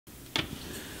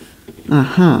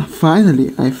Aha,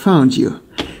 finally I found you.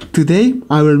 Today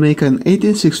I will make an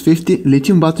 18650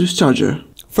 lithium batteries charger.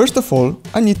 First of all,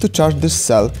 I need to charge this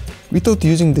cell without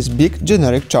using this big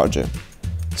generic charger.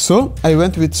 So I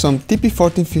went with some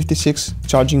TP1456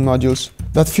 charging modules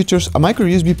that features a micro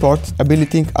USB port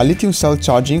habilitating a lithium cell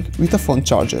charging with a phone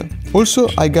charger. Also,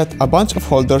 I got a bunch of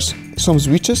holders, some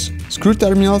switches, screw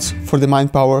terminals for the main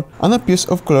power and a piece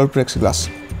of colored plexiglass.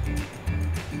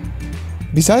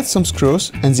 Besides some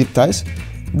screws and zip ties,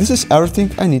 this is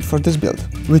everything I need for this build.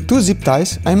 With 2 zip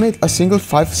ties, I made a single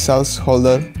 5 cells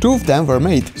holder. 2 of them were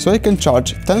made, so I can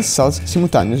charge 10 cells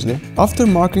simultaneously. After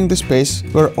marking the space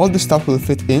where all the stuff will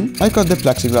fit in, I cut the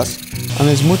plexiglass and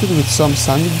I smoothed it with some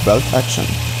sanding belt action.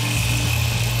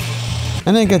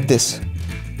 And I get this.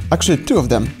 Actually 2 of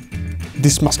them.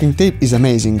 This masking tape is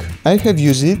amazing. I have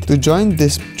used it to join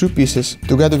these 2 pieces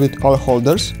together with all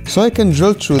holders, so I can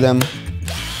drill through them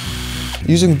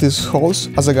using these holes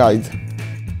as a guide.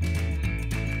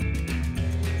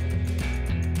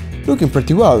 Looking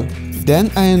pretty well.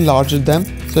 Then I enlarged them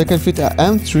so I can fit a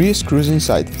M3 screws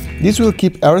inside. This will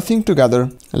keep everything together,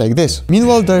 like this.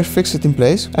 Meanwhile they're fixed in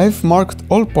place, I have marked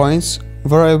all points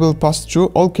where I will pass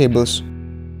through all cables.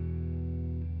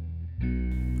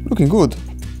 Looking good.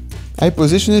 I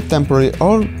positioned temporarily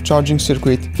all charging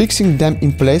circuit, fixing them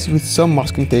in place with some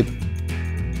masking tape.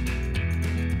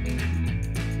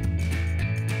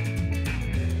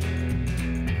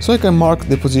 So I can mark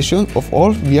the position of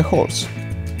all via holes.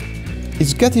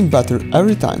 It's getting better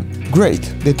every time. Great,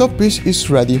 the top piece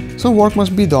is ready, some work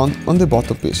must be done on the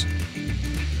bottom piece.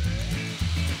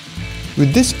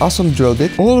 With this awesome drill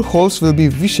bit, all holes will be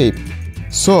V-shaped,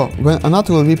 so when a nut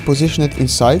will be positioned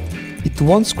inside, it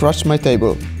won't scratch my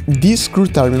table. These screw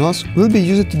terminals will be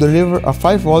used to deliver a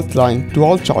 5V line to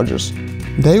all chargers.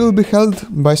 They will be held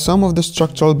by some of the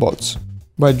structural bolts.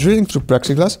 By drilling through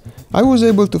plexiglass, I was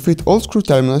able to fit all screw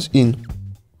terminals in.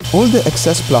 All the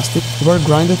excess plastic were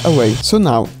grinded away, so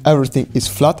now everything is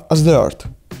flat as the earth.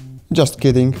 Just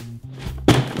kidding.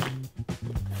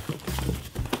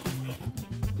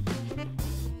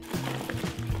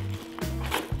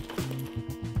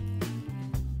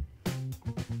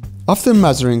 After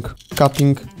measuring,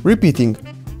 cutting, repeating,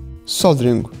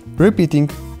 soldering, repeating,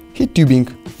 heat tubing,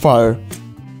 fire,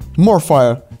 more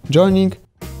fire, joining,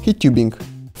 heat tubing,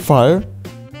 fire.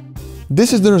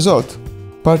 This is the result.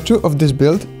 Part 2 of this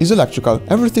build is electrical.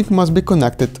 Everything must be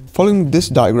connected following this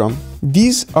diagram.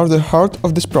 These are the heart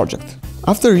of this project.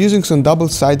 After using some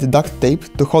double-sided duct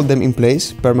tape to hold them in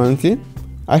place permanently,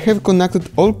 I have connected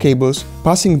all cables,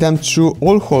 passing them through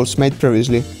all holes made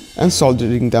previously and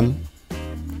soldering them.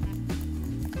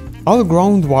 All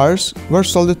ground wires were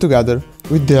soldered together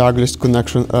with the ugliest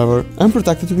connection ever and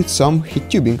protected with some heat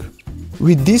tubing.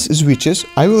 With these switches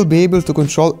I will be able to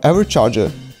control every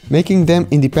charger, making them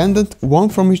independent one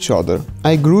from each other.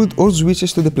 I glued all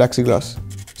switches to the plexiglass.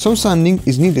 Some sanding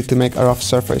is needed to make a rough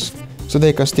surface, so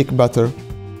they can stick better.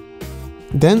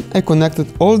 Then I connected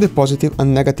all the positive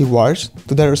and negative wires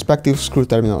to their respective screw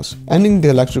terminals, ending the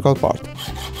electrical part.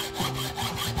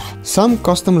 Some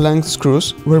custom length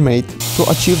screws were made to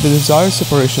achieve the desired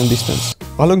separation distance,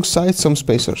 alongside some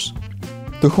spacers.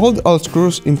 To hold all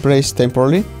screws in place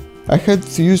temporarily, I had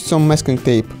to use some masking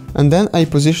tape, and then I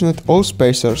positioned all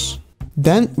spacers.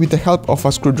 Then, with the help of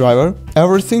a screwdriver,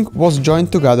 everything was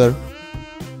joined together.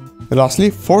 Lastly,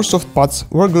 4 soft pads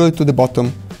were glued to the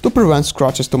bottom to prevent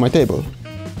scratches to my table.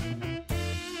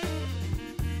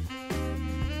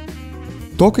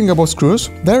 Talking about screws,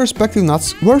 their respective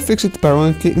nuts were fixed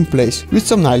permanently in place with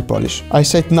some nail polish. I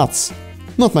said nuts,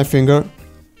 not my finger.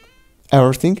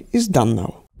 Everything is done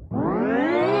now.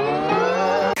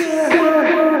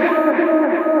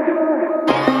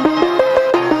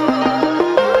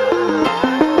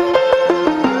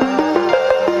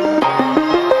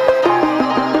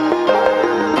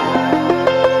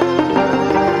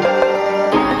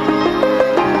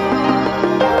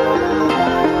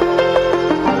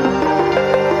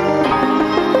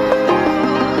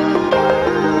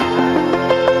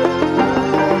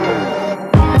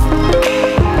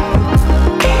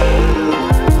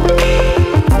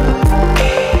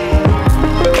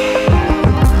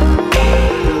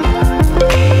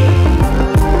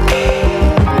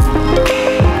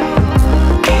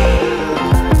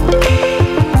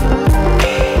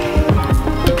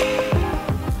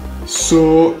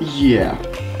 So yeah,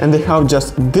 and they have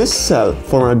just this cell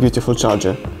for my beautiful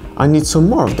charger. I need some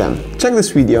more of them. Check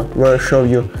this video where I show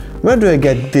you where do I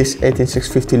get these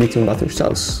 18650 lithium battery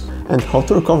cells and how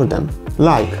to recover them.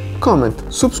 Like, comment,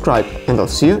 subscribe, and I'll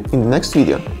see you in the next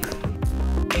video.